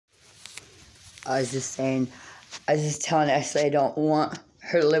I was just telling Ashley I don't want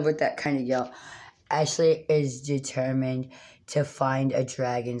her to live with that kind of guilt. Ashley is determined to find a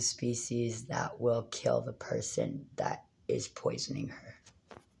dragon species that will kill the person that is poisoning her.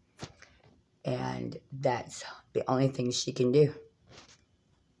 And that's the only thing she can do.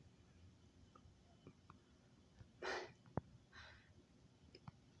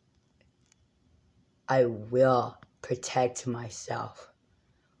 I will protect myself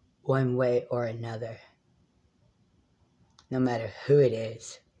one way or another, no matter who it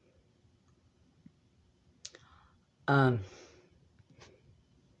is. I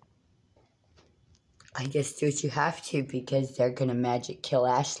guess do what you have to, because they're gonna magic kill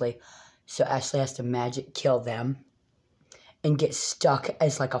Ashley. So Ashley has to magic kill them and get stuck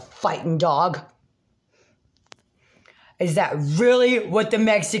as like a fighting dog. Is that really what the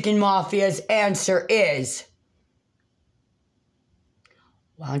Mexican Mafia's answer is?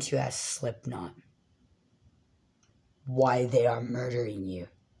 Why don't you ask Slipknot why they are murdering you?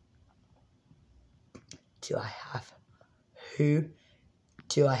 Who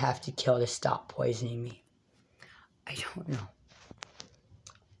do I have to kill to stop poisoning me? I don't know.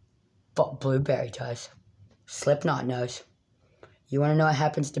 But Blueberry does. Slipknot knows. You want to know what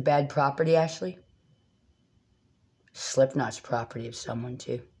happens to bad property, Ashley? Slipknot's property of someone,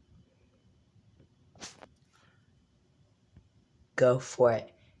 too. Go for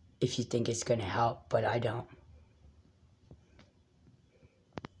it if you think it's going to help, but I don't.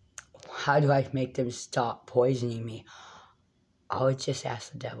 How do I make them stop poisoning me? I would just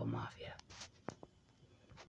ask the Devil Mafia.